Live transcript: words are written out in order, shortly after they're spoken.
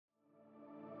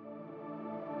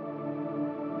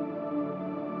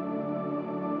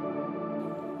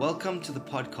Welcome to the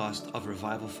podcast of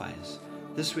Revival Fires.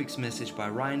 This week's message by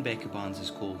Ryan Baker Barnes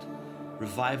is called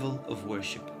Revival of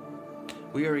Worship.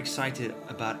 We are excited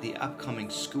about the upcoming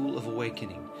School of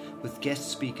Awakening with guest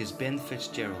speakers Ben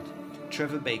Fitzgerald,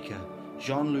 Trevor Baker,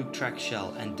 Jean-Luc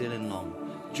Traxel, and Dylan Long.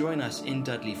 Join us in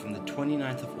Dudley from the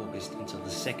 29th of August until the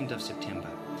 2nd of September.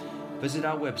 Visit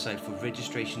our website for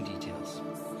registration details,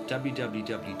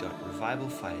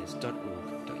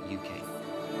 www.revivalfires.org.uk.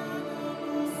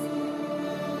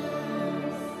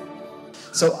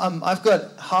 So I've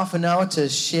got half an hour to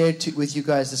share with you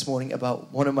guys this morning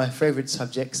about one of my favorite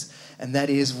subjects, and that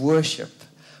is worship.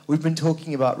 We've been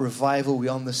talking about revival. We're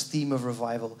on this theme of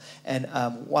revival, and I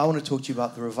want to talk to you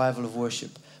about the revival of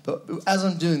worship. But as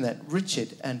I'm doing that,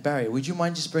 Richard and Barry, would you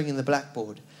mind just bringing the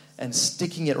blackboard and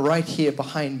sticking it right here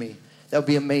behind me? That would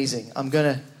be amazing. I'm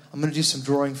gonna do some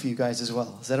drawing for you guys as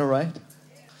well. Is that all right?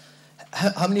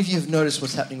 How many of you have noticed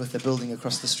what's happening with the building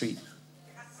across the street?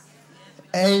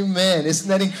 Amen. Isn't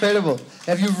that incredible?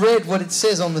 Have you read what it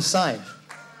says on the sign?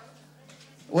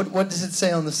 What does it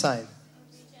say on the sign?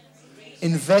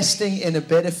 Investing in a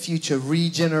better future,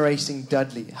 regenerating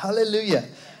Dudley. Hallelujah.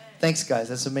 Thanks, guys.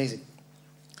 That's amazing.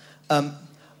 I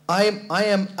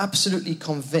am absolutely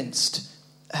convinced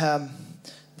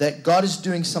that God is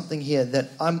doing something here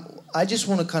that I just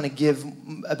want to kind of give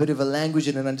a bit of a language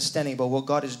and an understanding about what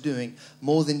God is doing,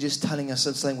 more than just telling us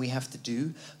something we have to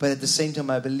do. But at the same time,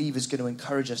 I believe is going to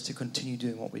encourage us to continue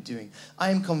doing what we're doing.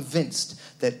 I am convinced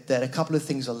that a couple of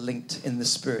things are linked in the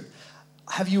Spirit.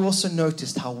 Have you also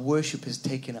noticed how worship has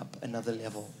taken up another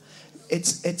level?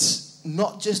 It's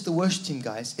not just the worship team,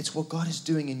 guys. It's what God is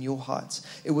doing in your hearts.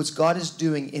 It's what God is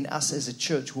doing in us as a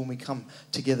church when we come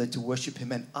together to worship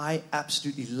Him. And I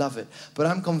absolutely love it. But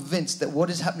I'm convinced that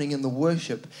what is happening in the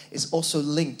worship is also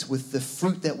linked with the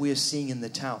fruit that we are seeing in the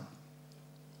town.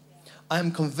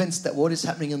 I'm convinced that what is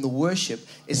happening in the worship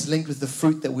is linked with the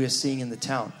fruit that we are seeing in the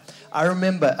town. I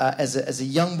remember as a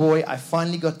young boy, I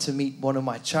finally got to meet one of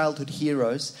my childhood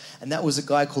heroes, and that was a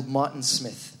guy called Martin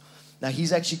Smith. Now,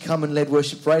 he's actually come and led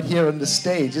worship right here on the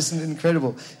stage. Isn't it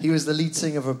incredible? He was the lead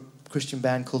singer of a Christian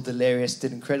band called Delirious,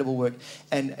 did incredible work.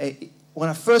 And when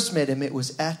I first met him, it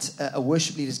was at a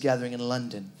worship leaders gathering in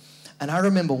London. And I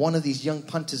remember one of these young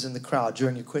punters in the crowd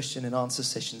during a question and answer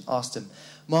session asked him,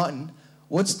 "Martin,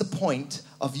 what's the point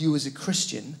of you as a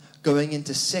Christian going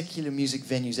into secular music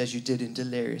venues as you did in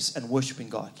Delirious and worshiping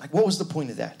God? Like, what was the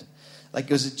point of that? Like,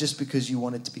 was it just because you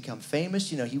wanted to become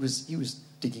famous?" You know, he was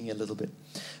digging a little bit.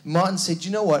 Martin said,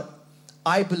 "You know what?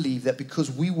 I believe that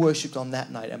because we worshipped on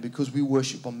that night and because we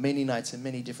worship on many nights in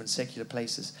many different secular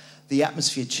places, the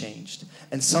atmosphere changed.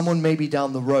 And someone maybe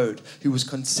down the road who was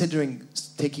considering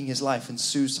taking his life and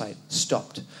suicide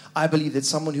stopped. I believe that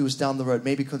someone who was down the road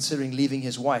maybe considering leaving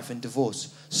his wife and divorce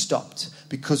stopped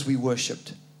because we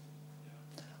worshipped."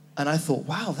 And I thought,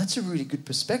 wow, that's a really good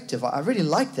perspective. I really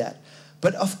like that.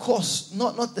 But of course,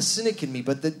 not the cynic in me,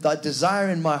 but the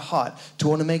desire in my heart to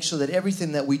want to make sure that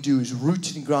everything that we do is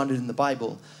rooted and grounded in the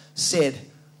Bible said,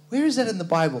 where is that in the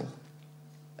Bible?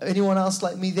 Anyone else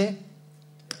like me there?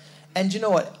 And you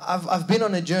know what? I've been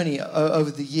on a journey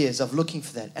over the years of looking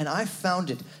for that. And I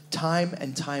found it time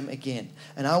and time again.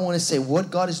 And I want to say what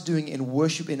God is doing in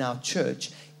worship in our church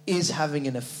is having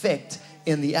an effect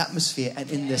in the atmosphere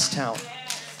and in this town.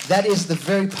 That is the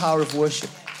very power of worship.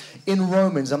 In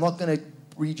Romans, I'm not going to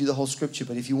read you the whole scripture,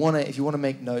 but if you want to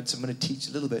make notes, I'm going to teach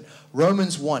a little bit.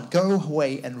 Romans 1. Go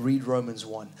away and read Romans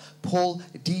 1. Paul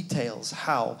details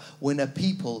how when a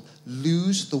people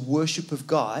lose the worship of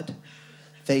God,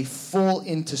 they fall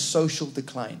into social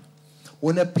decline.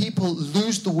 When a people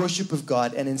lose the worship of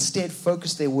God and instead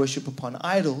focus their worship upon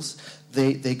idols,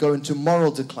 they go into moral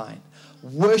decline.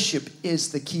 Worship is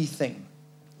the key thing.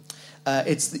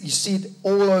 You see it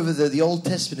all over the Old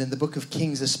Testament, in the book of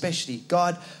Kings especially.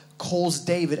 God calls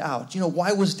David out. You know,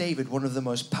 why was David one of the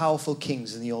most powerful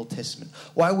kings in the Old Testament?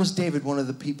 Why was David one of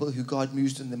the people who God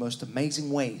used in the most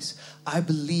amazing ways? I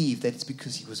believe that it's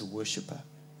because he was a worshiper.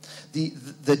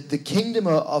 The kingdom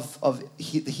of the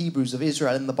Hebrews, of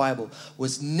Israel in the Bible,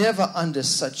 was never under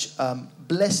such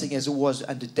blessing as it was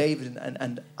under David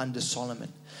and under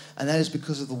Solomon. And that is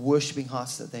because of the worshiping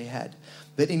hearts that they had.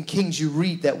 But in Kings, you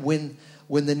read that when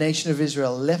the nation of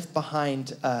Israel left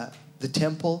behind the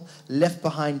temple, left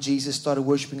behind Jesus, started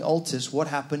worshiping altars, what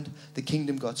happened? The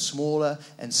kingdom got smaller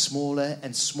and smaller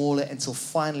and smaller until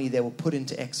finally they were put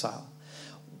into exile.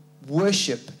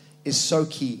 Worship is so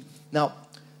key. Now,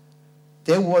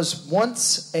 there was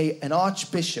once an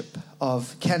archbishop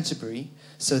of Canterbury,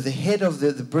 so the head of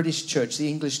the British church, the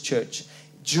English church,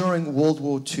 during World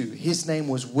War II. His name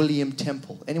was William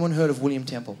Temple. Anyone heard of William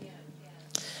Temple?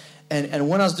 And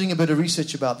when I was doing a bit of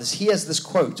research about this, he has this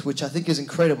quote, which I think is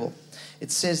incredible.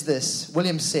 It says this.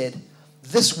 William said,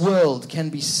 "This world can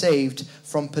be saved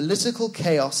from political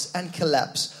chaos and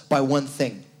collapse by one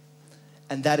thing,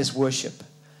 and that is worship."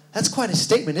 That's quite a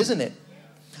statement, isn't it?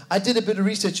 I did a bit of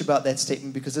research about that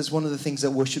statement because it's one of the things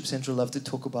that Worship Central love to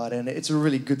talk about, and it's a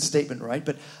really good statement, right?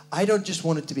 But I don't just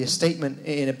want it to be a statement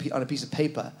on a piece of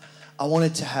paper. I want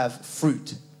it to have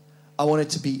fruit. I want it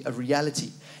to be a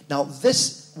reality. Now,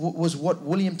 this was what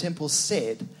William Temple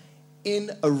said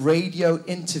in a radio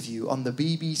interview on the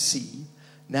BBC,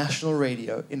 national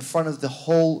radio, in front of the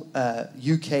whole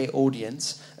UK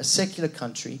audience, a secular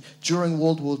country, during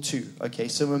World War II. Okay,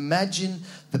 so imagine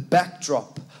the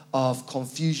backdrop of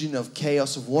confusion, of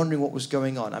chaos, of wondering what was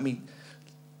going on. I mean,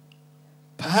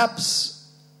 perhaps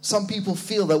some people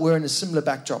feel that we're in a similar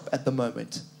backdrop at the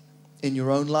moment in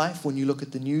your own life, when you look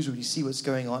at the news, when you see what's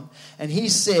going on. And he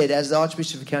said, as the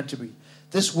Archbishop of Canterbury,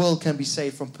 this world can be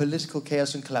saved from political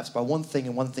chaos and collapse by one thing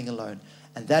and one thing alone,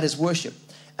 and that is worship.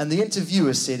 And the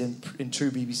interviewer said in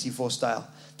true BBC4 style,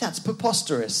 "That's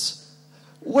preposterous.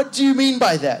 What do you mean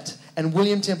by that?" And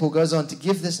William Temple goes on to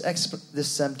give this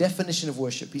definition of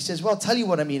worship. He says, "Well, I'll tell you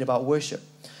what I mean about worship.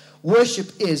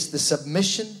 Worship is the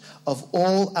submission of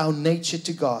all our nature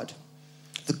to God,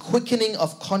 the quickening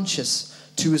of conscience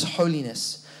to His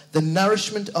holiness, the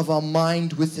nourishment of our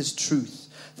mind with His truth,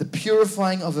 the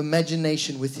purifying of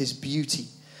imagination with His beauty,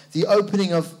 the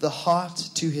opening of the heart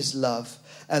to His love,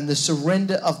 and the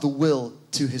surrender of the will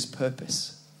to His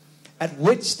purpose." At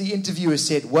which the interviewer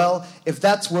said, "Well, if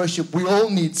that's worship, we all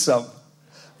need some."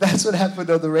 That's what happened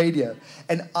on the radio.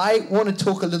 And I want to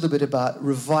talk a little bit about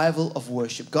revival of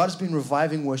worship. God has been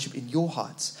reviving worship in your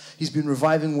hearts. He's been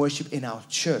reviving worship in our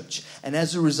church. And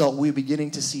as a result, we're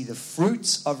beginning to see the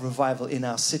fruits of revival in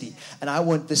our city. And I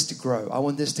want this to grow. I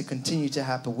want this to continue to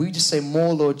happen. We just say,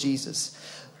 "More, Lord Jesus."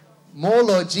 More,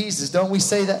 Lord Jesus. Don't we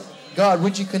say that? God,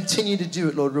 would you continue to do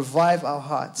it, Lord? Revive our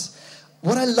hearts.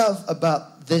 What I love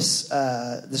about this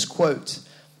quote,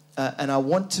 and I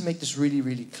want to make this really,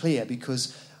 really clear,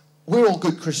 because we're all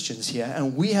good Christians here,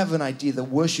 and we have an idea that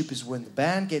worship is when the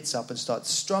band gets up and starts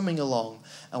strumming along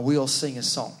and we all sing a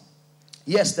song.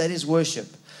 Yes, that is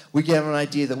worship. We get an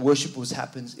idea that worship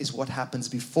is what happens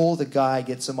before the guy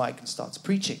gets a mic and starts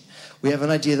preaching. We have an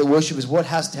idea that worship is what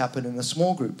has to happen in a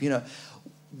small group. You know,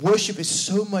 worship is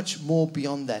so much more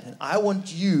beyond that. And I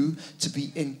want you to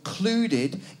be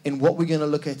included in what we're going to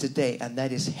look at today, and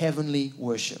that is heavenly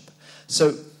worship.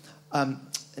 So,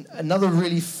 another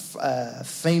really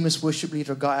famous worship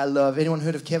leader, a guy I love. Anyone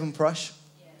heard of Kevin Prush?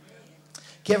 Yeah.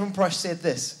 Kevin Prush said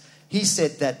this. He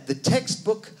said that the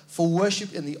textbook for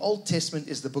worship in the Old Testament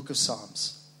is the book of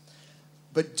Psalms.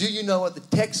 But do you know what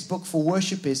the textbook for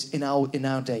worship is in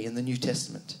our day, in the New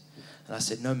Testament? And I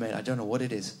said, "No, mate, I don't know what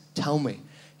it is. Tell me."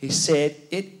 He said,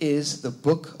 "It is the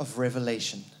book of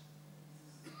Revelation."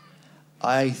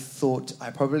 I thought I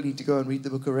probably need to go and read the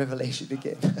book of Revelation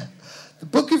again. The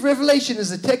book of Revelation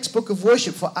is the textbook of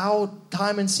worship for our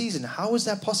time and season. How is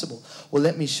that possible? Well,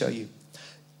 let me show you.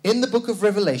 In the book of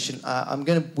Revelation, we're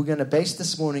going to base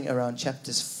this morning around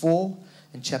chapters 4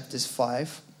 and chapters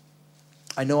 5.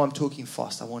 I know I'm talking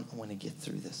fast. I want to get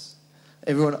through this.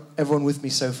 Everyone with me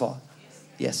so far?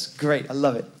 Yes, great. I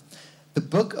love it. The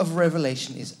book of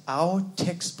Revelation is our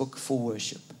textbook for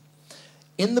worship.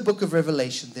 In the book of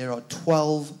Revelation, there are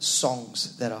 12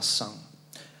 songs that are sung.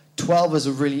 12 is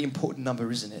a really important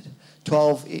number, isn't it?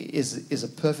 12 is a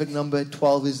perfect number.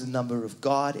 12 is the number of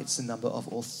God. It's the number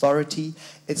of authority.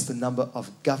 It's the number of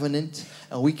government.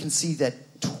 And we can see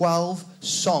that 12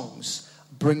 songs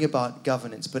bring about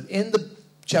governance. But in the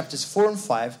chapters 4 and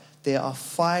 5, there are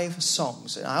 5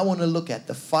 songs. And I want to look at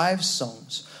the 5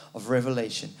 songs of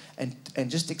Revelation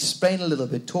and just explain a little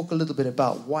bit, talk a little bit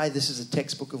about why this is a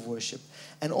textbook of worship.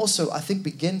 And also, I think,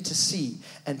 begin to see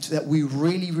and that we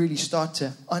really, really start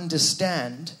to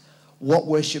understand what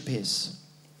worship is,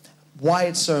 why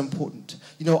it's so important.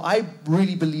 You know, I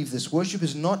really believe this. Worship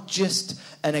is not just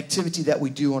an activity that we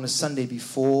do on a Sunday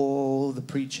before the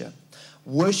preacher.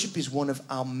 Worship is one of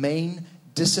our main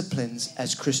disciplines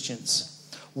as Christians.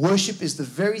 Worship is the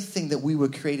very thing that we were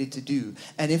created to do.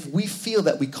 And if we feel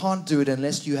that we can't do it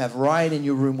unless you have Ryan in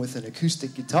your room with an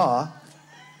acoustic guitar,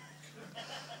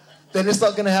 then it's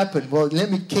not going to happen. Well, let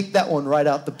me kick that one right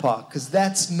out the park, because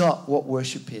that's not what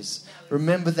worship is.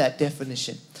 Remember that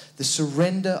definition. The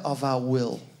surrender of our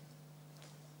will.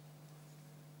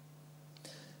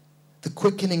 The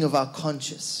quickening of our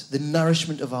conscience. The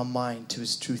nourishment of our mind to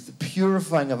His truth. The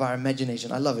purifying of our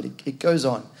imagination. I love it. It goes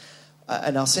on.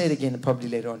 And I'll say it again probably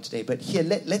later on today. But here,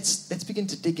 let's begin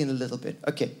to dig in a little bit.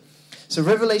 Okay. So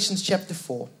Revelations chapter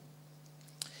 4.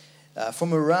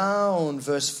 from around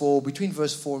verse 4, between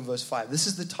verse 4 and verse 5. This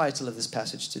is the title of this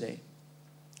passage today.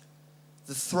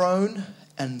 The throne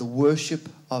and the worship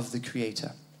of the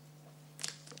Creator.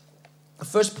 The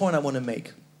first point I want to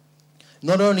make,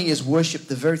 not only is worship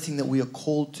the very thing that we are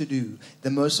called to do,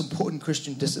 the most important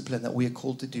Christian discipline that we are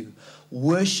called to do,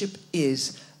 worship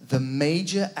is the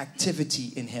major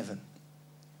activity in heaven.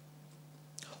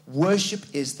 Worship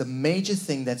is the major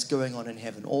thing that's going on in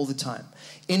heaven all the time.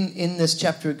 In this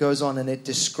chapter it goes on and it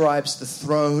describes the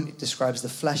throne, it describes the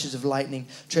flashes of lightning.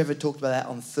 Trevor talked about that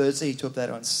on Thursday, he talked about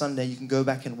it on Sunday. You can go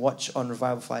back and watch on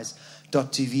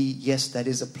revivalfires.tv. Yes, that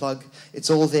is a plug. It's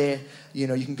all there. You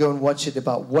can go and watch it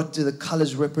about what do the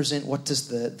colors represent, what does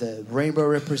the rainbow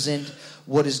represent,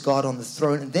 what is God on the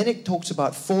throne. And then it talks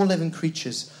about 4 living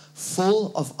creatures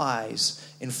full of eyes,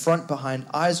 in front, behind,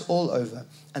 eyes all over.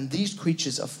 And these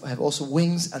creatures have also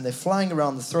wings, and they're flying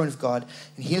around the throne of God.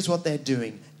 And here's what they're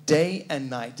doing. Day and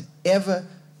night,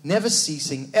 never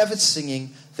ceasing, ever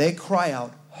singing. They cry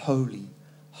out, holy,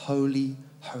 holy,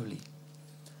 holy.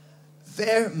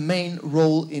 Their main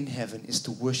role in heaven is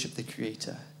to worship the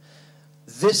Creator.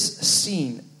 This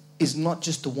scene is not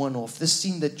just a one-off. This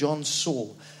scene that John saw,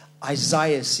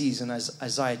 Isaiah sees in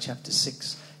Isaiah chapter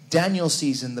 6. Daniel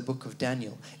sees in the book of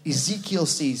Daniel. Ezekiel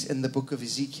sees in the book of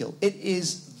Ezekiel. It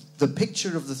is the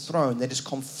picture of the throne that is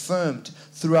confirmed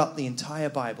throughout the entire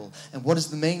Bible. And what is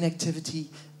the main activity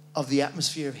of the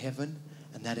atmosphere of heaven?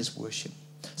 And that is worship.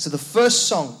 So the first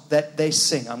song that they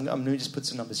sing, I'm going to just put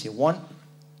some numbers here. We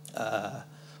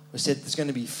said there's going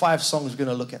to be 5 songs we're going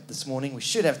to look at this morning. We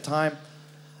should have time.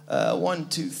 1,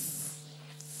 2,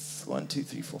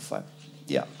 3, 4, 5.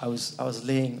 Yeah, I was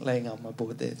laying out my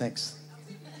board there. Thanks.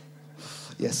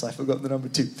 Yes, I forgot the number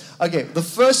 2. Okay, the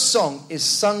first song is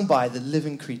sung by the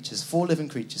living creatures, 4 living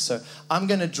creatures. So I'm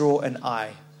going to draw an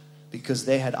eye because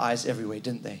they had eyes everywhere,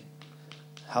 didn't they?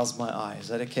 How's my eye? Is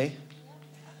that okay?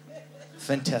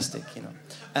 Fantastic,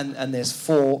 And there's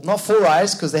 4, not 4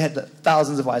 eyes because they had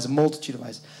thousands of eyes, a multitude of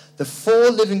eyes. The 4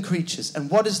 living creatures.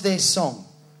 And what is their song?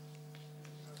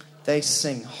 They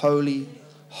sing, holy,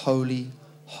 holy,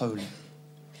 holy.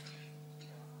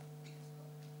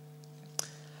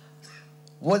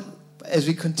 As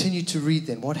we continue to read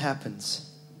then, what happens?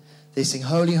 They sing,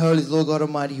 holy, holy, the Lord God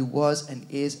Almighty, who was and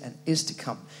is to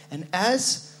come. And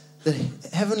as the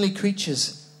heavenly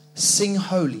creatures sing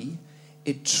holy,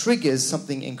 it triggers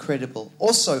something incredible.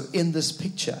 Also in this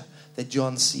picture that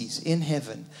John sees in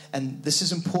heaven, and this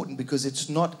is important because it's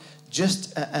not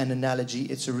just an analogy,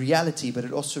 it's a reality, but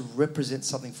it also represents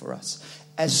something for us.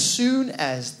 As soon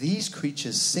as these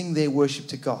creatures sing their worship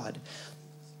to God,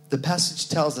 the passage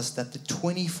tells us that the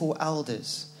 24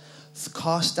 elders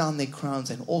cast down their crowns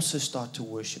and also start to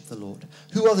worship the Lord.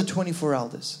 Who are the 24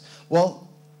 elders? Well,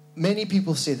 many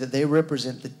people say that they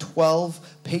represent the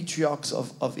 12 patriarchs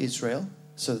of Israel.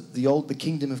 So the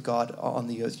kingdom of God on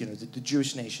the earth, the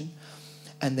Jewish nation.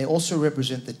 And they also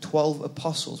represent the 12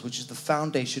 apostles, which is the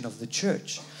foundation of the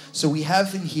church. So we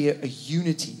have in here a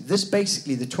unity. This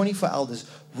basically, the 24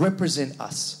 elders represent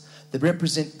us. They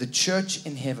represent the church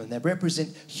in heaven. They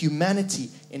represent humanity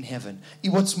in heaven.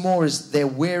 What's more is they're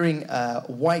wearing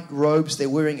white robes. They're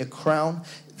wearing a crown.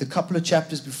 The couple of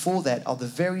chapters before that are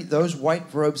those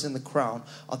white robes and the crown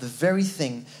are the very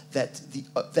thing that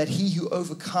he who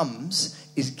overcomes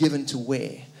is given to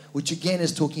wear, which again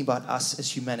is talking about us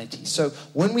as humanity. So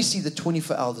when we see the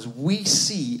 24 elders, we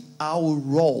see our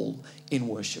role in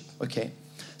worship, okay?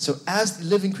 So as the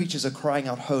living creatures are crying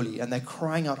out holy, and they're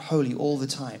crying out holy all the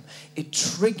time, it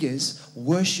triggers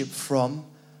worship from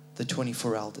the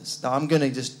 24 elders. Now I'm going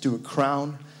to just do a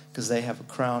crown, because they have a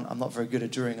crown. I'm not very good at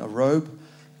doing a robe.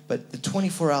 But the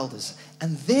 24 elders,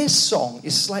 and their song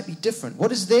is slightly different.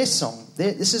 What is their song?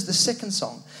 This is the second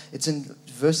song. It's in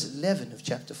verse 11 of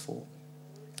chapter 4.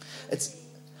 It's,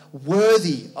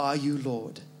 worthy are you,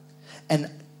 Lord, and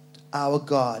our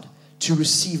God, to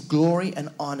receive glory and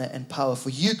honor and power.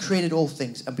 For you created all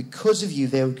things, and because of you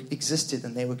they existed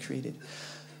and they were created.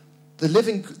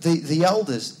 The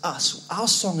elders, us, our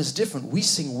song is different. We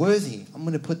sing worthy. I'm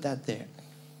going to put that there.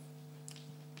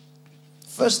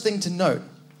 First thing to note,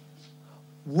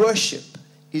 worship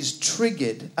is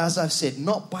triggered, as I've said,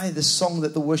 not by the song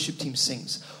that the worship team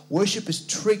sings. Worship is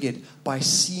triggered by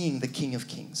seeing the King of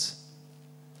Kings.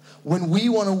 When we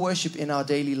want to worship in our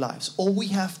daily lives, all we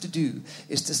have to do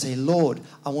is to say, Lord,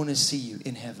 I want to see you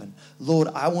in heaven. Lord,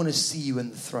 I want to see you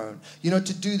in the throne. To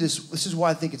do this is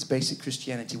why I think it's basic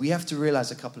Christianity. We have to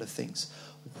realize a couple of things.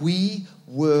 We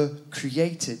were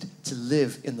created to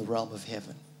live in the realm of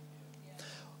heaven.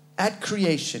 At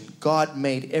creation, God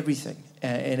made everything.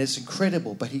 And it's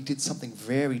incredible, but he did something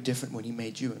very different when he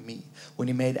made you and me, when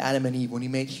he made Adam and Eve, when he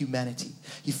made humanity.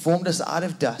 He formed us out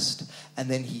of dust, and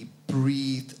then he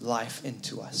breathed life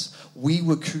into us. We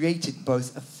were created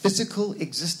both a physical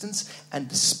existence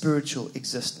and a spiritual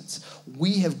existence.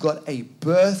 We have got a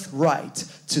birthright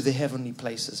to the heavenly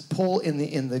places. Paul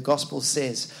in the gospel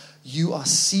says, you are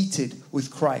seated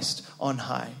with Christ on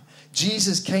high.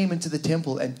 Jesus came into the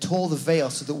temple and tore the veil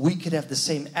so that we could have the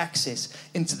same access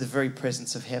into the very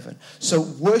presence of heaven. So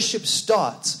worship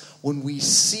starts when we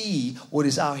see what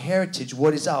is our heritage,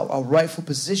 what is our rightful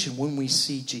position, when we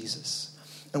see Jesus.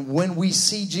 And when we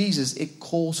see Jesus, it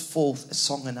calls forth a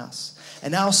song in us.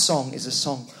 And our song is a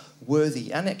song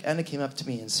worthy. Anna came up to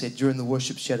me and said during the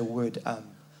worship, she had a word,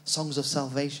 songs of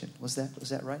salvation. Was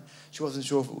that right? She wasn't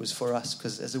sure if it was for us,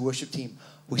 because as a worship team,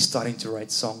 we're starting to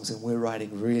write songs, and we're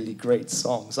writing really great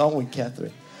songs, aren't we,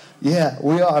 Catherine? Yeah,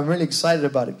 we are. I'm really excited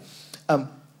about it.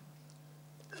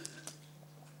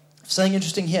 Something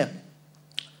interesting here.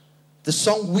 The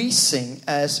song we sing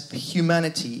as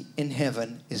humanity in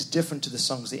heaven is different to the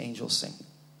songs the angels sing.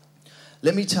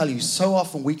 Let me tell you, so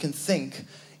often we can think,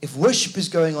 if worship is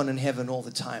going on in heaven all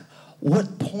the time,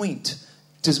 what point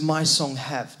does my song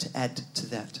have to add to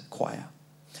that choir?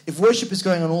 If worship is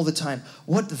going on all the time,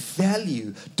 what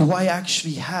value do I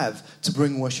actually have to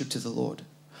bring worship to the Lord?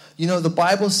 You know, the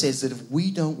Bible says that if we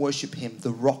don't worship Him,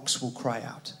 the rocks will cry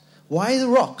out. Why the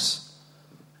rocks?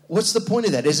 What's the point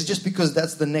of that? Is it just because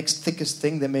that's the next thickest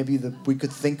thing that maybe we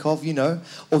could think of,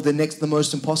 or the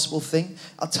most impossible thing?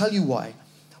 I'll tell you why.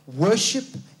 Worship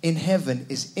in heaven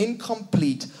is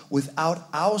incomplete without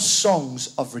our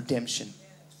songs of redemption.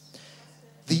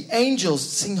 The angels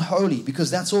sing holy because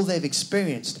that's all they've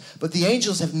experienced. But the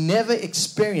angels have never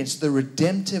experienced the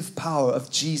redemptive power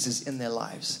of Jesus in their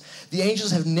lives. The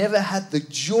angels have never had the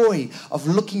joy of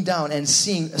looking down and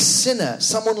seeing a sinner,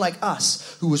 someone like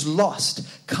us who was lost,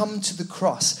 come to the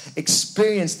cross,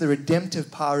 experience the redemptive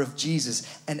power of Jesus,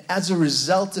 and as a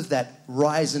result of that,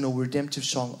 rise in a redemptive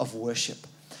song of worship.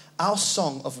 Our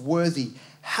song of worthy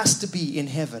has to be in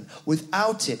heaven.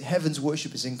 Without it, heaven's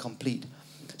worship is incomplete.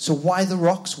 So why the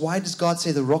rocks? Why does God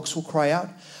say the rocks will cry out?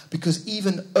 Because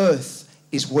even earth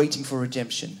is waiting for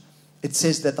redemption. It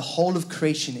says that the whole of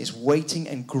creation is waiting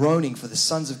and groaning for the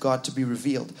sons of God to be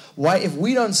revealed. Why? If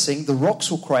we don't sing, the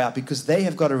rocks will cry out because they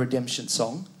have got a redemption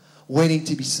song waiting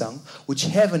to be sung, which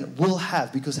heaven will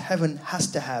have, because heaven has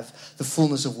to have the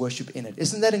fullness of worship in it.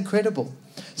 Isn't that incredible?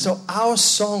 So our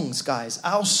songs, guys,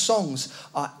 our songs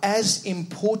are as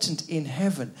important in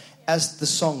heaven as the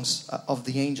songs of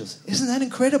the angels. Isn't that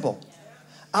incredible?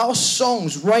 Our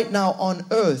songs right now on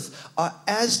earth are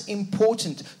as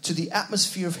important to the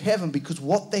atmosphere of heaven, because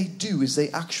what they do is they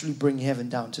actually bring heaven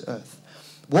down to earth.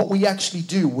 What we actually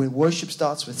do when worship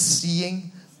starts with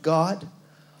seeing God,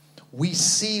 we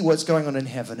see what's going on in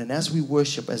heaven. And as we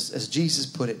worship, as Jesus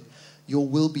put it, your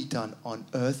will be done on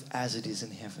earth as it is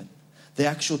in heaven. The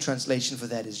actual translation for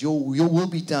that is your will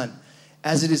be done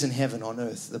as it is in heaven on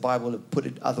earth. The Bible will put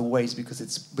it other ways because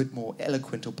it's a bit more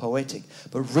eloquent or poetic.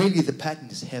 But really the pattern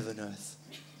is heaven, earth.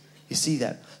 You see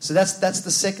that? So that's the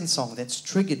second song that's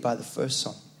triggered by the first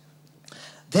song.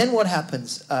 Then what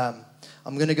happens? I'm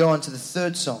going to go on to the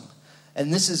third song.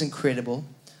 And this is incredible.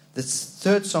 The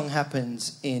third song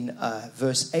happens in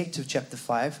verse 8 of chapter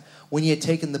 5. When he had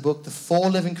taken the book, the 4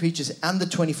 living creatures and the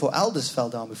 24 elders fell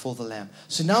down before the Lamb.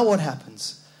 So now what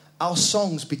happens? Our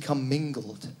songs become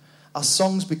mingled. Our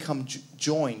songs become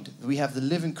joined. We have the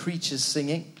living creatures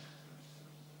singing.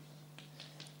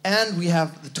 And we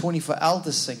have the 24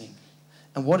 elders singing.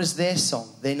 And what is their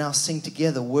song? They now sing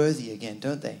together, worthy again,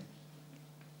 don't they?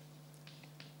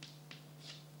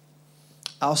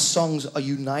 Our songs are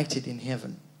united in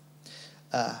heaven.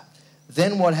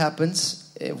 Then what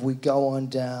happens, if we go on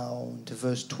down to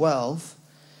verse 12,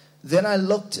 then I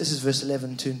looked, this is verse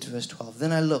 11 to verse 12,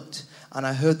 then I looked and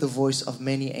I heard the voice of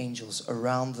many angels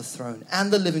around the throne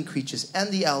and the living creatures and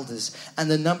the elders,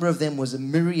 and the number of them was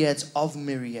myriads of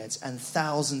myriads and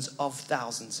thousands of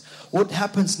thousands. What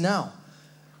happens now?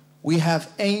 We have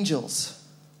angels.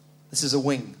 This is a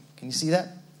wing. Can you see that?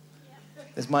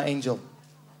 There's my angel.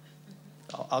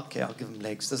 Oh, okay, I'll give him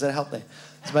legs. Does that help there?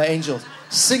 It's my angel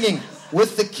singing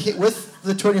with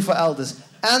the 24 elders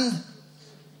and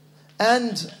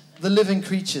the living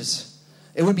creatures.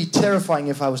 It would be terrifying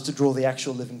if I was to draw the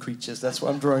actual living creatures. That's why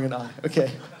I'm drawing an eye.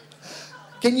 Okay.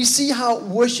 Can you see how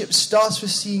worship starts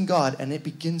with seeing God and it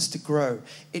begins to grow?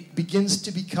 It begins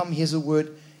to become, here's a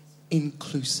word,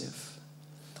 inclusive.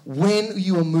 When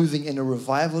you are moving in a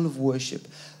revival of worship,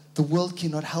 the world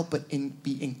cannot help but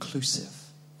be inclusive.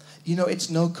 You know, it's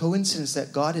no coincidence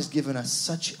that God has given us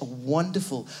such a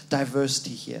wonderful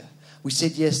diversity here. We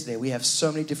said yesterday, we have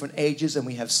so many different ages and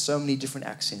we have so many different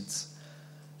accents.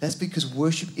 That's because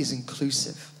worship is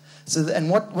inclusive. And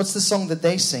what's the song that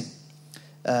they sing?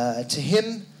 To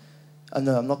him, oh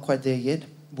no, I'm not quite there yet.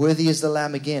 Worthy is the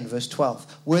Lamb again, verse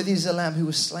 12. Worthy is the Lamb who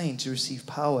was slain to receive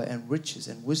power and riches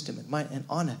and wisdom and might and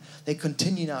honor. They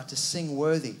continue now to sing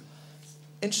worthy.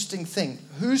 Interesting thing.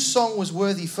 Whose song was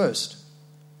worthy first?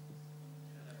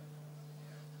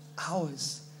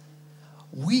 Ours.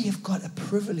 We have got a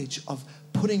privilege of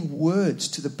putting words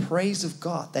to the praise of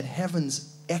God that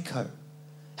heavens echo.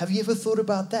 Have you ever thought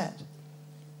about that?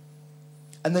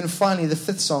 And then finally, the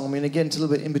fifth song. I'm going to get into a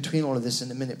little bit in between all of this in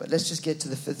a minute, but let's just get to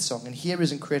the fifth song. And here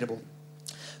is incredible.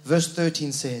 Verse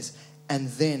 13 says, and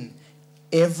then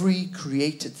every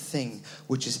created thing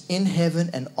which is in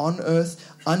heaven and on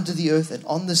earth, under the earth and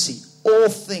on the sea, all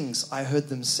things I heard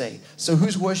them say. So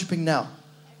who's worshiping now?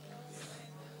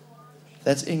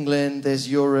 That's England, there's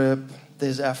Europe,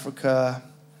 there's Africa,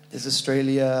 there's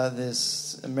Australia,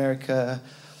 there's America.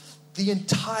 The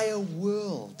entire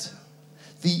world.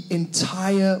 The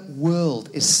entire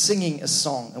world is singing a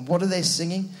song. And what are they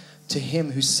singing? To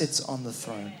him who sits on the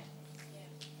throne.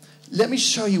 Let me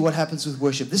show you what happens with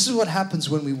worship. This is what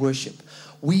happens when we worship.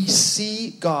 We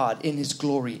see God in his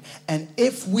glory. And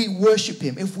if we worship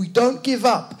him, if we don't give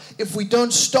up, if we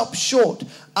don't stop short,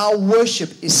 our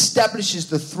worship establishes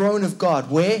the throne of God.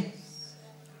 Where?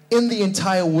 In the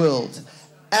entire world.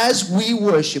 As we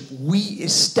worship, we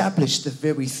establish the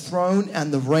very throne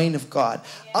and the reign of God.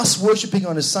 Us worshiping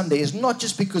on a Sunday is not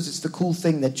just because it's the cool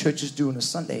thing that churches do on a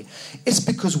Sunday. It's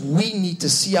because we need to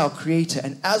see our Creator.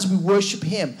 And as we worship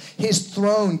him, his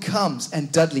throne comes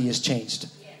and Dudley is changed.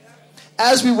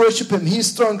 As we worship him,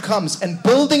 his throne comes and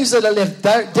buildings that are left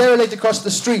derelict across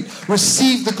the street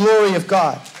receive the glory of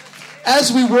God.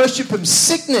 As we worship him,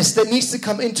 sickness that needs to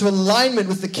come into alignment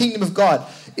with the kingdom of God,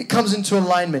 it comes into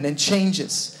alignment and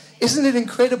changes. Isn't it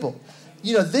incredible?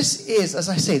 You know, this is, as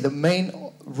I say, the main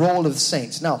role of the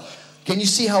saints. Now, can you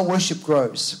see how worship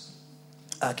grows?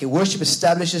 Okay, worship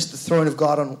establishes the throne of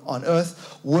God on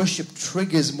earth. Worship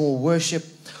triggers more worship.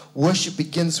 Worship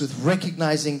begins with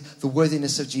recognizing the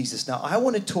worthiness of Jesus. Now, I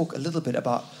want to talk a little bit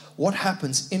about what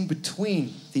happens in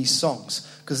between these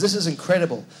songs, because this is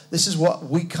incredible. This is what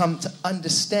we come to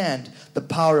understand the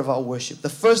power of our worship. The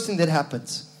first thing that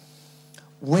happens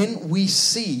when we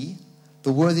see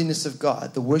the worthiness of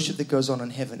God, the worship that goes on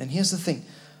in heaven. And here's the thing.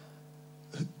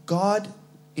 God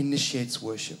initiates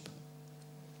worship.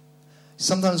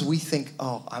 Sometimes we think,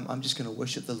 oh, I'm just going to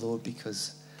worship the Lord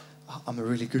because I'm a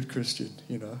really good Christian,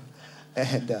 you know.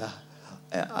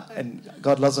 And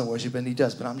God loves our worship, and he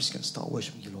does. But I'm just going to start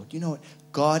worshiping you, Lord. You know what?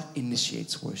 God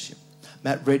initiates worship.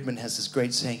 Matt Redman has this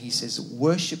great saying. He says,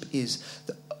 worship is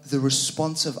the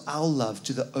response of our love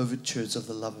to the overtures of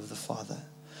the love of the Father.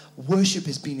 Worship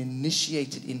has been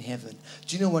initiated in heaven.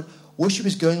 Do you know what? Worship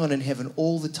is going on in heaven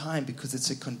all the time because it's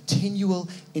a continual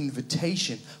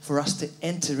invitation for us to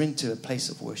enter into a place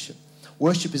of worship.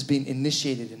 Worship has been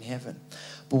initiated in heaven.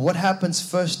 But what happens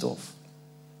first off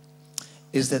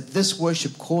is that this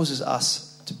worship causes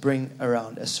us to bring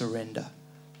around a surrender.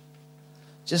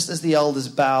 Just as the elders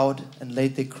bowed and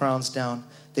laid their crowns down,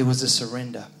 there was a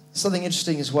surrender. Something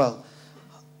interesting as well.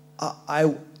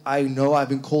 I know I've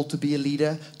been called to be a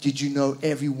leader. Did you know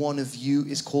every one of you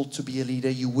is called to be a leader?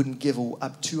 You wouldn't give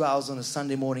up 2 hours on a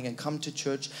Sunday morning and come to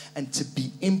church and to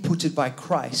be inputted by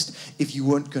Christ if you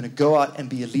weren't going to go out and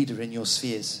be a leader in your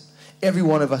spheres. Every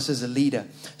one of us is a leader.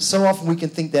 So often we can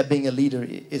think that being a leader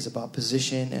is about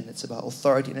position and it's about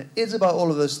authority and it is about all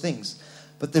of those things.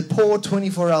 But the poor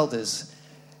 24 elders,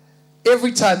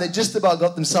 every time they just about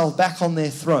got themselves back on their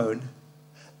throne,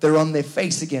 they're on their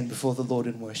face again before the Lord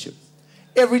in worship.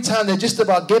 Every time they just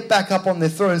about get back up on their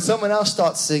throne, someone else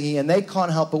starts singing and they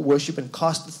can't help but worship and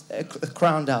cast a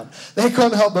crown down. They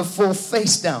can't help but fall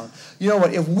face down. You know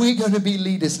what? If we're going to be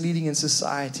leaders leading in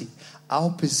society, our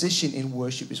position in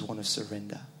worship is one of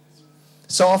surrender.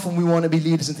 So often we want to be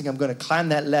leaders and think, I'm going to climb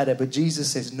that ladder. But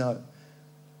Jesus says, no.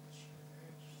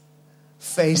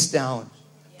 Face down.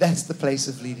 That's the place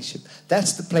of leadership.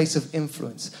 That's the place of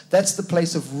influence. That's the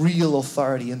place of real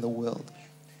authority in the world.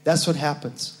 That's what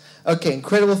happens. Okay,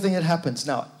 incredible thing that happens.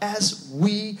 Now, as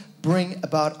we bring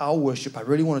about our worship, I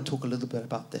really want to talk a little bit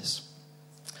about this.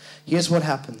 Here's what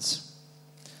happens.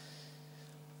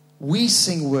 We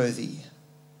sing worthy.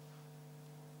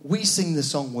 We sing the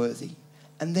song worthy.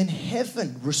 And then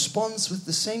heaven responds with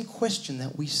the same question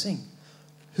that we sing.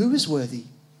 Who is worthy?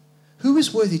 Who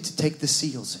is worthy to take the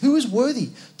seals? Who is worthy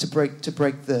to break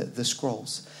the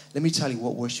scrolls? Let me tell you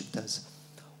what worship does.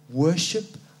 Worship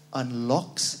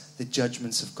unlocks the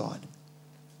judgments of God.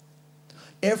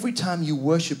 every time you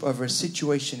worship over a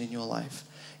situation in your life,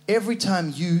 every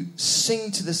time you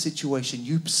sing to the situation,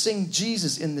 you sing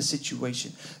Jesus in the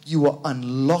situation, you are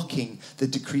unlocking the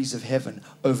decrees of heaven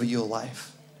over your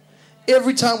life.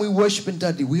 Every time we worship in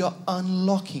Dudley, we are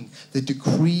unlocking the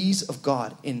decrees of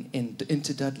God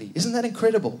into Dudley. Isn't that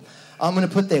incredible? I'm going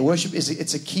to put there, worship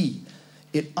it's a key.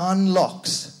 It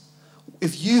unlocks.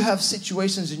 If you have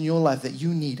situations in your life that you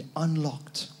need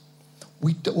unlocked,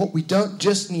 what we don't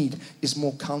just need is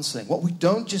more counseling. What we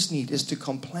don't just need is to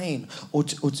complain or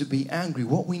to be angry.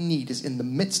 What we need is, in the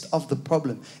midst of the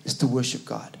problem, is to worship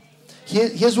God.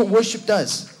 Here's what worship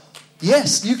does.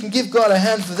 Yes, you can give God a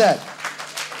hand for that.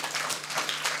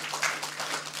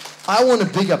 I want to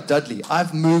big up Dudley.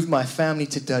 I've moved my family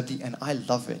to Dudley and I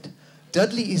love it.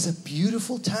 Dudley is a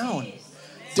beautiful town.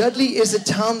 Dudley is a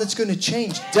town that's going to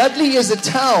change. Dudley is a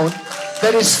town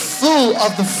that is full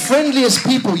of the friendliest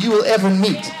people you will ever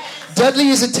meet. Dudley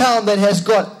is a town that has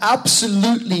got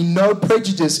absolutely no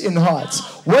prejudice in hearts.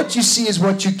 What you see is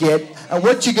what you get, and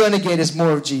what you're going to get is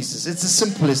more of Jesus. It's as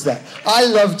simple as that. I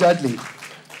love Dudley.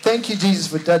 Thank you, Jesus,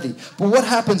 for Dudley. But what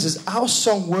happens is our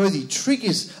song Worthy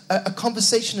triggers a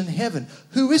conversation in heaven.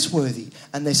 Who is worthy?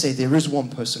 And they say there is one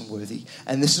person worthy.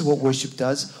 And this is what worship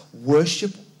does.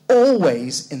 Worship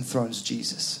always enthrones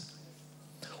Jesus.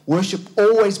 Worship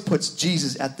always puts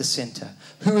Jesus at the center.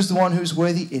 Who is the one who is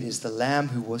worthy? It is the Lamb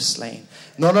who was slain.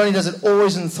 Not only does it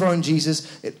always enthrone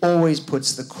Jesus, it always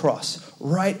puts the cross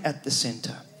right at the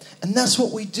center. And that's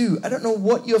what we do. I don't know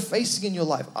what you're facing in your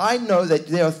life. I know that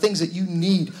there are things that you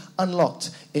need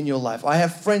unlocked in your life. I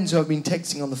have friends who have been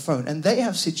texting on the phone, and they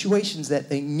have situations that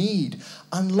they need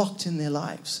unlocked in their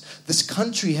lives. This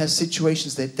country has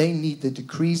situations that they need the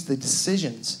decrees, the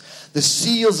decisions, the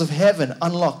seals of heaven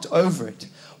unlocked over it.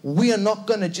 We are not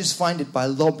going to just find it by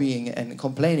lobbying and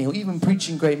complaining or even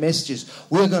preaching great messages.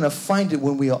 We're going to find it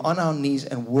when we are on our knees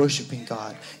and worshiping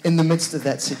God in the midst of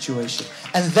that situation.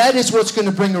 And that is what's going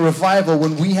to bring a revival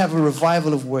when we have a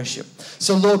revival of worship.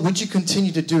 So, Lord, would you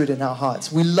continue to do it in our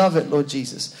hearts? We love it, Lord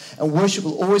Jesus. And worship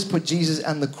will always put Jesus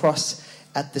and the cross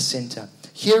at the center.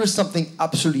 Here is something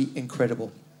absolutely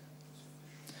incredible.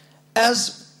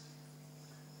 As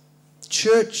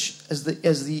church, as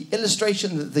the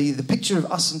illustration, the picture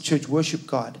of us in church worship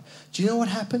God, do you know what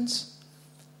happens?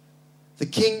 The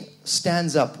king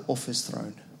stands up off his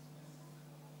throne.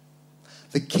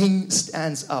 The king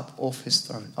stands up off his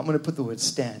throne. I'm going to put the word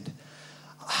stand.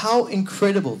 How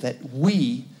incredible that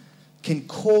we can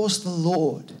cause the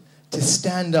Lord to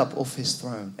stand up off his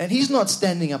throne. And he's not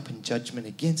standing up in judgment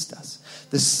against us.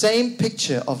 The same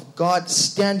picture of God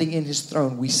standing in his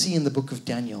throne we see in the book of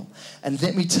Daniel. And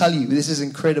let me tell you, this is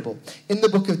incredible. In the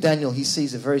book of Daniel, he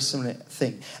sees a very similar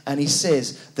thing. And he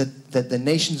says that the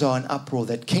nations are in uproar,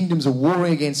 that kingdoms are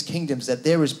warring against kingdoms, that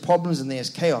there is problems and there's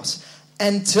chaos,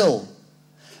 until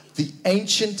the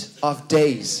Ancient of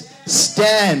Days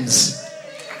stands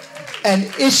and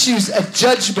issues a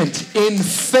judgment in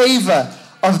favor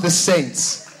of the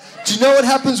saints. Do you know what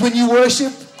happens when you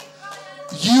worship?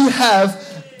 You have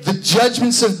the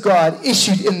judgments of God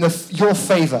issued in your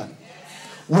favor.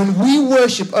 When we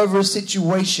worship over a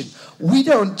situation, we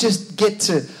don't just get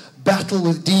to battle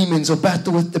with demons or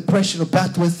battle with depression or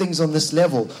battle with things on this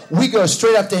level. We go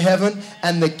straight up to heaven,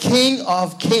 and the King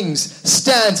of Kings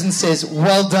stands and says,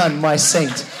 "Well done, my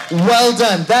saint. Well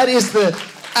done." That is the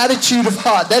attitude of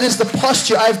heart. That is the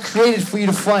posture I've created for you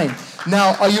to find.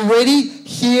 Now, are you ready?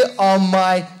 Here are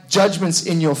my judgments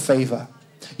in your favor.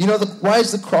 You know, why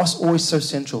is the cross always so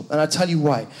central? And I'll tell you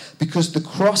why. Because the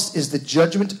cross is the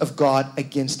judgment of God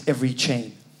against every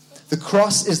chain. The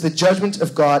cross is the judgment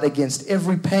of God against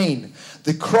every pain.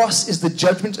 The cross is the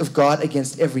judgment of God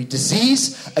against every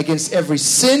disease, against every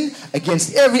sin,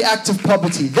 against every act of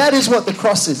poverty. That is what the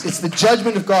cross is. It's the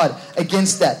judgment of God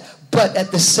against that. But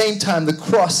at the same time, the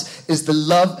cross is the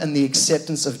love and the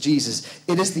acceptance of Jesus.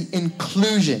 It is the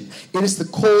inclusion. It is the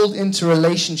called into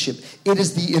relationship. It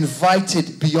is the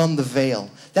invited beyond the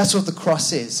veil. That's what the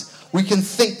cross is. We can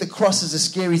think the cross is a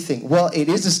scary thing. Well, it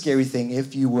is a scary thing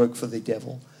if you work for the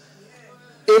devil.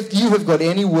 If you have got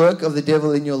any work of the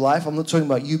devil in your life, I'm not talking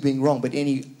about you being wrong, but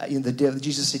the devil.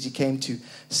 Jesus said he came to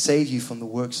save you from the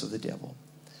works of the devil.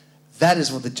 That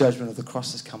is what the judgment of the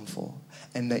cross has come for.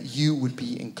 And that you would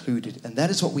be included. And that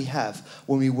is what we have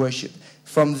when we worship.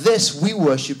 From this, we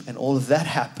worship, and all of that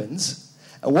happens.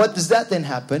 And what does that then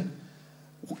happen?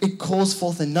 It calls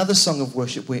forth another song of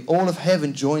worship where all of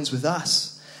heaven joins with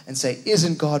us and say,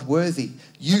 "Isn't God worthy?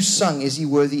 You sung, is he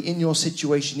worthy in your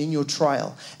situation, in your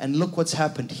trial? And look what's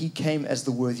happened. He came as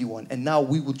the worthy one. And now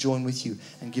we will join with you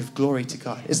and give glory to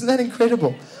God." Isn't that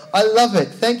incredible? I love it.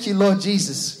 Thank you, Lord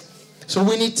Jesus. So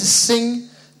we need to sing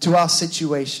to our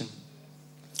situation.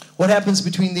 What happens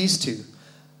between these two?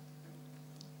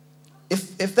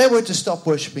 If they were to stop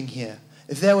worshiping here,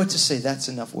 if they were to say that's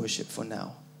enough worship for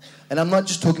now, and I'm not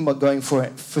just talking about going for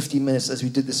 50 minutes as we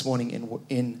did this morning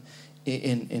in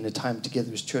a time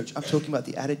together as church. I'm talking about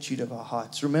the attitude of our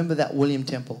hearts. Remember that William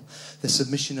Temple, the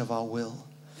submission of our will,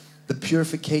 the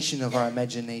purification of our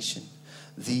imagination,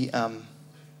 the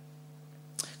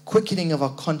quickening of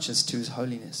our conscience to His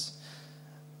holiness,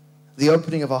 the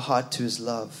opening of our heart to His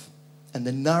love, and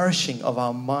the nourishing of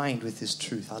our mind with His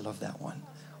truth. I love that one.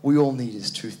 We all need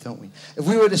His truth, don't we? If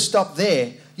we were to stop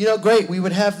there, great, we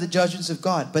would have the judgments of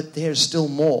God, but there's still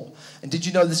more. And did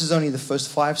you know this is only the first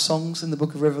 5 songs in the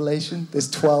book of Revelation? There's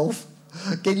 12.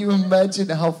 Can you imagine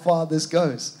how far this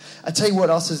goes? I tell you what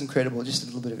else is incredible, just a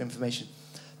little bit of information.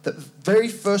 The very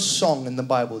first song in the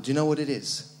Bible, do you know what it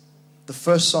is? The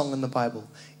first song in the Bible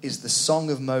is the Song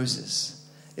of Moses.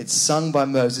 It's sung by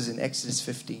Moses in Exodus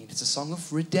 15. It's a song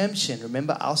of redemption.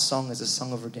 Remember, our song is a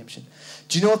song of redemption.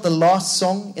 Do you know what the last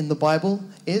song in the Bible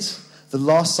is? The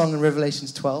last song in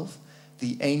Revelations 12?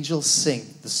 The angels sing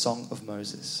the song of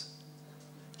Moses.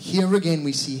 Here again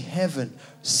we see heaven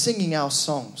singing our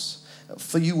songs.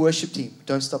 For you worship team,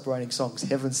 don't stop writing songs.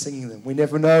 Heaven's singing them. We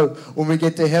never know when we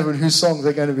get to heaven whose songs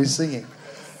they're going to be singing.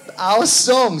 Our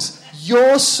songs,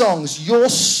 your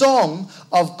song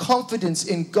of confidence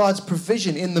in God's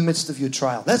provision in the midst of your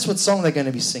trial. That's what song they're going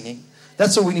to be singing.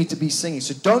 That's what we need to be singing.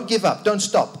 So don't give up. Don't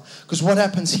stop. Because what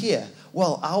happens here?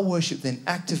 Well, our worship then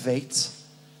activates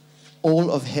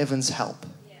all of heaven's help.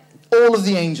 All of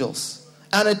the angels.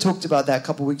 Anna talked about that a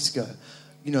couple of weeks ago.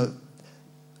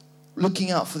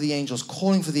 Looking out for the angels,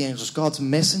 calling for the angels, God's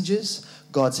messengers,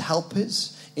 God's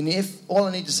helpers. And all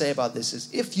I need to say about this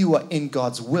is if you are in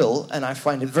God's will, and I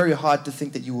find it very hard to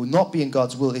think that you will not be in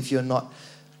God's will if you're not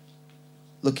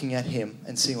looking at Him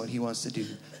and seeing what He wants to do,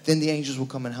 then the angels will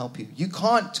come and help you. You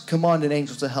can't command an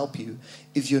angel to help you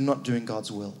if you're not doing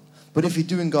God's will. But if you're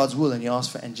doing God's will and you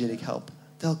ask for angelic help,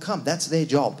 they'll come. That's their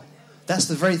job. That's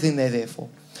the very thing they're there for.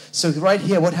 So right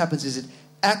here, what happens is it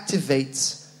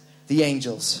activates the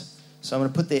angels. So I'm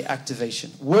going to put their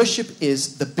activation. Worship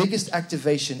is the biggest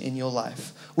activation in your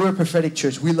life. We're a prophetic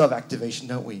church. We love activation,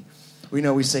 don't we?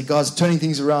 We say, God's turning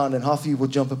things around, and half of you will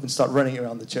jump up and start running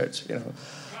around the church.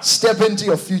 Step into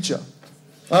your future.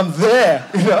 I'm there.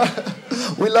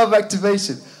 We love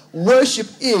activation. Worship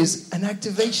is an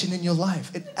activation in your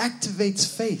life. It activates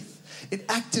faith. It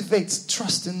activates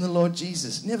trust in the Lord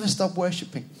Jesus. Never stop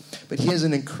worshiping. But here's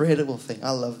an incredible thing.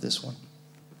 I love this one.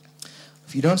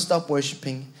 If you don't stop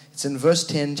worshiping, it's in verse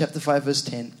 10, chapter 5, verse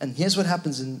 10. And here's what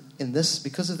happens in this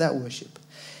because of that worship.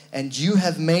 And you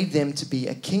have made them to be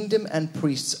a kingdom and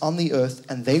priests on the earth,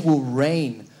 and they will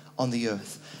reign on the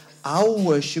earth. Our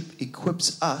worship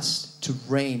equips us to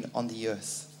reign on the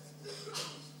earth.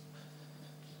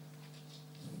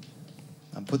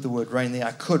 I put the word reign there.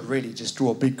 I could really just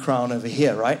draw a big crown over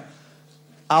here, right?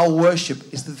 Our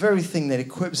worship is the very thing that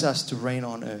equips us to reign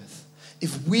on earth.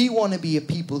 If we want to be a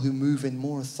people who move in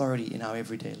more authority in our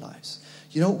everyday lives,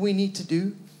 you know what we need to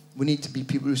do? We need to be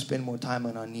people who spend more time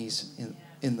on our knees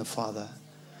in the Father.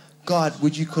 God,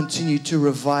 would you continue to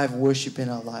revive worship in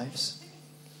our lives?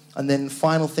 And then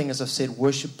final thing, as I've said,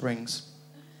 worship brings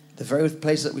the very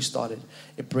place that we started.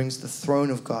 It brings the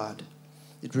throne of God.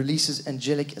 It releases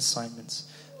angelic assignments.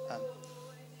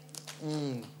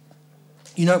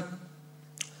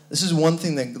 This is one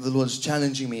thing that the Lord is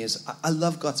challenging me is I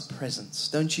love God's presence,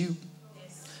 don't you?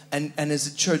 Yes. And as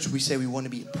a church, we say we want to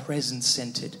be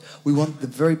presence-centered. We want the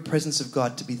very presence of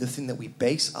God to be the thing that we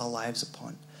base our lives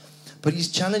upon. But He's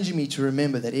challenging me to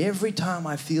remember that every time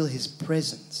I feel His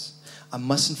presence, I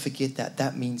mustn't forget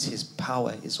that means His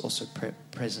power is also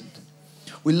present.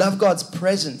 We love God's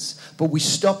presence, but we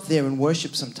stop there in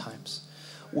worship sometimes.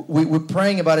 We're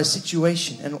praying about a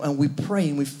situation, and we pray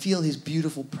and we feel His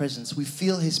beautiful presence. We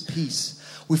feel His peace.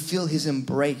 We feel His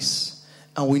embrace.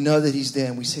 And we know that He's there,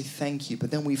 and we say thank you.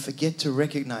 But then we forget to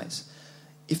recognize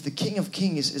if the King of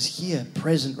Kings is here,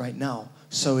 present right now,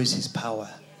 so is His power.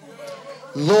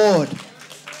 Lord,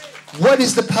 what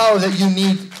is the power that you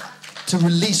need to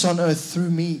release on earth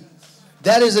through me?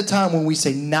 That is a time when we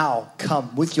say, now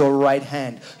come with your right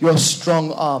hand, your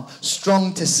strong arm,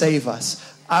 strong to save us.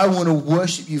 I want to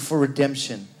worship you for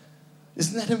redemption.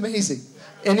 Isn't that amazing?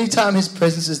 Anytime His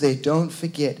presence is there, don't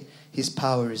forget His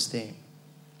power is there.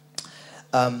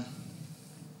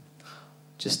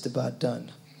 Just about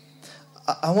done.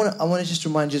 I want to just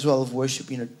remind you as well of worship.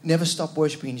 Never stop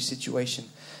worshiping in your situation.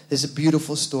 There's a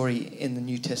beautiful story in the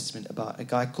New Testament about a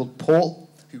guy called Paul,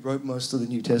 who wrote most of the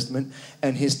New Testament,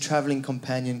 and his traveling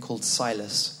companion called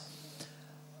Silas.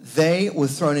 they were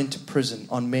thrown into prison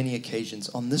on many occasions.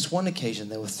 On this one occasion,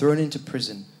 they were thrown into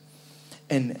prison.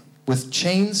 And with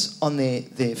chains on their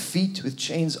feet, with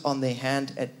chains on their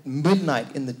hand, at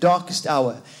midnight, in the darkest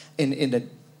hour, in a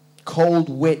cold,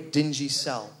 wet, dingy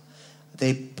cell,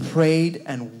 they prayed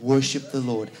and worshiped the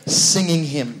Lord, singing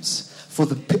hymns. For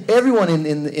everyone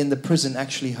in the prison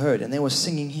actually heard, and they were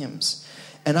singing hymns.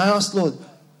 And I asked Lord,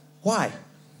 why?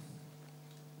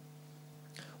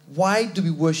 Why do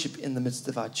we worship in the midst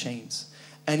of our chains?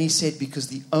 And he said, because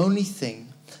the only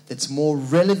thing that's more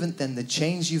relevant than the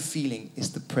chains you're feeling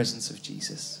is the presence of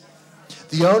Jesus.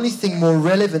 The only thing more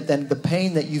relevant than the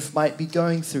pain that you might be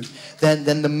going through,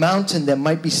 than the mountain that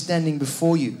might be standing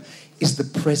before you, is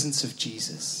the presence of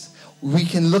Jesus. We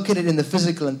can look at it in the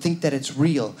physical and think that it's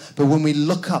real. But when we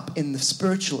look up in the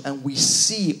spiritual and we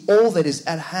see all that is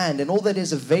at hand and all that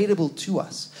is available to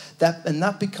us,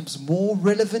 that becomes more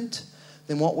relevant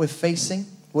than what we're facing.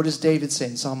 What does David say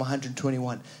in Psalm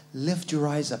 121? Lift your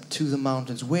eyes up to the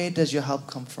mountains. Where does your help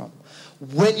come from?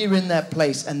 When you're in that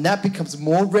place and that becomes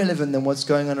more relevant than what's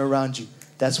going on around you,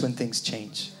 that's when things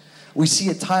change. We see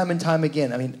it time and time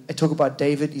again. I mean, I talk about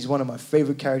David. He's one of my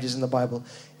favorite characters in the Bible,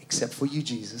 except for you,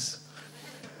 Jesus.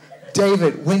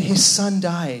 David, when his son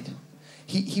died,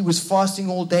 he was fasting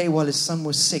all day while his son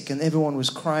was sick and everyone was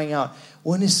crying out.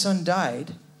 When his son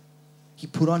died, he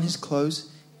put on his clothes,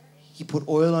 he put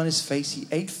oil on his face, he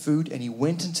ate food, and he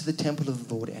went into the temple of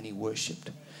the Lord and he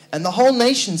worshipped. And the whole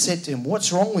nation said to him,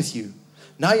 what's wrong with you?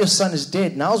 Now your son is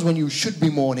dead. Now's when you should be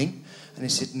mourning. And he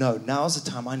said, no, now's the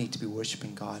time I need to be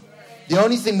worshiping God. The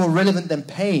only thing more relevant than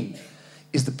pain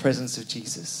is the presence of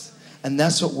Jesus. And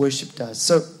that's what worship does.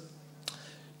 So,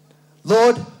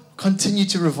 Lord, continue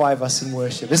to revive us in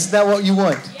worship. Isn't that what you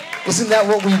want? Isn't that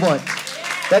what we want?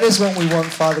 That is what we want,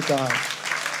 Father God.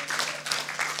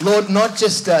 Lord, not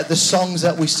just the songs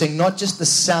that we sing, not just the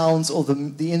sounds or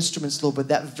the instruments, Lord, but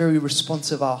that very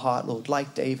response of our heart, Lord,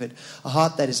 like David, a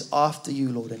heart that is after you,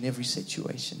 Lord, in every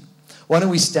situation. Why don't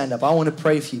we stand up? I want to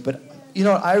pray for you. But, you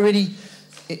know, I really,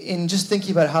 in just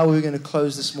thinking about how we were going to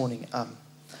close this morning, I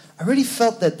really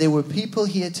felt that there were people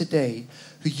here today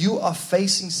who you are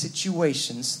facing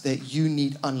situations that you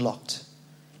need unlocked.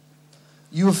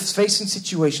 You are facing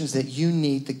situations that you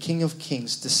need the King of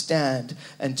Kings to stand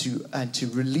and to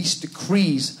release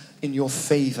decrees in your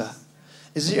favor.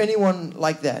 Is there anyone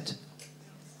like that?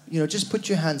 You know, just put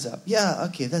your hands up. Yeah,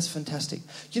 okay, that's fantastic.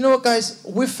 You know what, guys?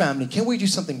 We're family. Can we do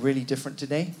something really different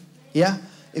today? Yeah?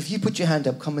 If you put your hand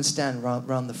up, come and stand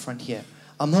around the front here.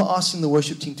 I'm not asking the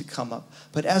worship team to come up,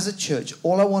 but as a church,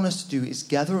 all I want us to do is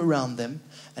gather around them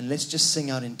and let's just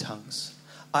sing out in tongues.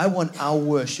 I want our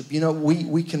worship. You know,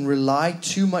 we can rely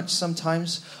too much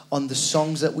sometimes on the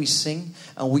songs that we sing,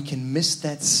 and we can miss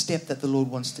that step that the Lord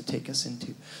wants to take us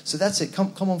into. So that's it.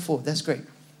 Come on forward. That's great.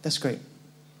 That's great.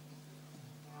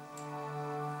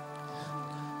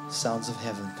 Sounds of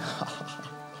heaven.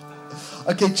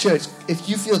 Okay, church, if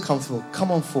you feel comfortable,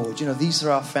 come on forward. You know, these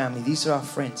are our family. These are our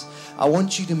friends. I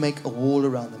want you to make a wall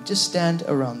around them. Just stand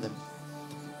around them.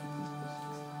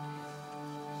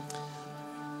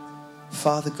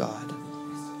 Father God,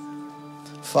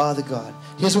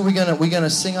 here's what we're gonna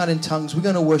sing out in tongues. We're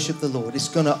gonna worship the Lord. It's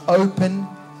gonna open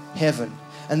heaven.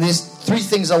 And there's three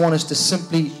things I want us to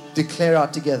simply declare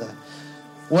out together.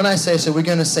 When I say so, we're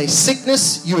gonna say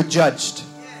sickness, you are judged.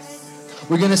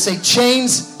 We're gonna say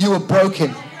chains, you are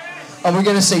broken. And we're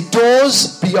gonna say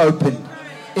doors, be opened.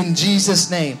 In Jesus'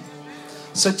 name.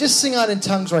 So just sing out in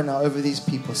tongues right now over these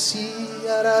people.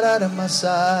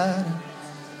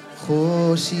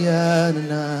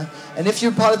 And if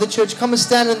you're part of the church, come and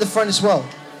stand in the front as well.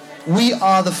 We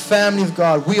are the family of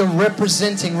God. We are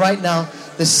representing right now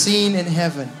the scene in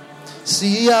heaven.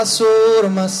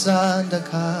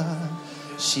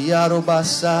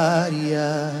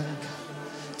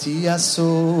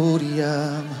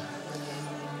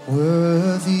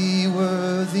 Worthy,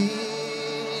 worthy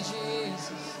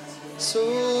Jesus.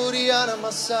 Suriana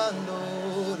Masando.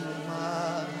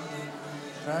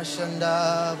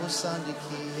 Rashanda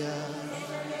Busandikia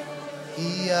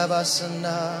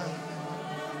Iabasana.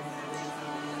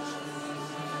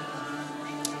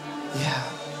 Yeah.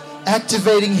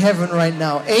 Activating heaven right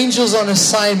now. Angels on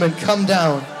assignment, come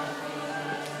down.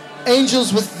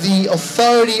 Angels with the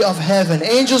authority of heaven.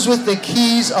 Angels with the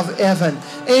keys of heaven.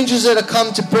 Angels that have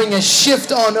come to bring a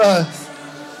shift on earth.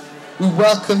 We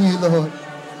welcome you, Lord.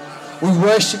 We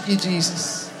worship you,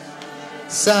 Jesus.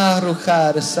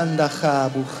 Sarukhara Sandakha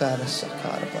Bukhara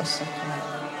Sakara Basaka.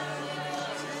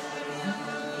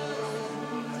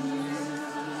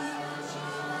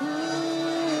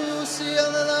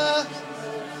 Siana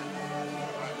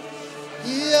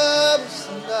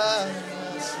Yabsana.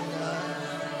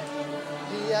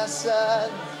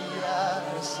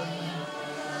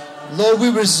 Lord, we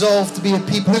resolve to be a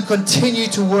people who continue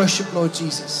to worship, Lord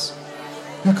Jesus.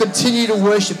 Who continue to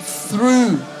worship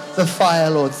through the fire,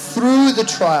 Lord, through the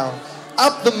trial,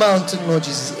 up the mountain, Lord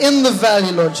Jesus, in the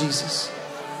valley, Lord Jesus.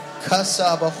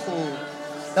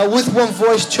 Now with one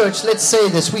voice, church, let's say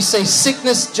this. We say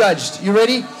sickness judged. You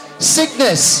ready?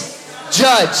 Sickness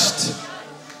judged.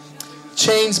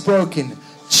 Chains broken.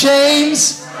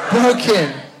 Chains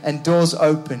broken. And doors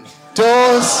open.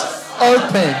 Doors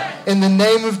open. In the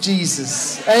name of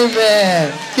Jesus.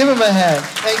 Amen. Give him a hand.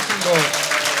 Thank you, Lord.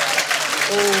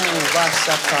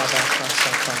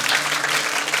 Oh,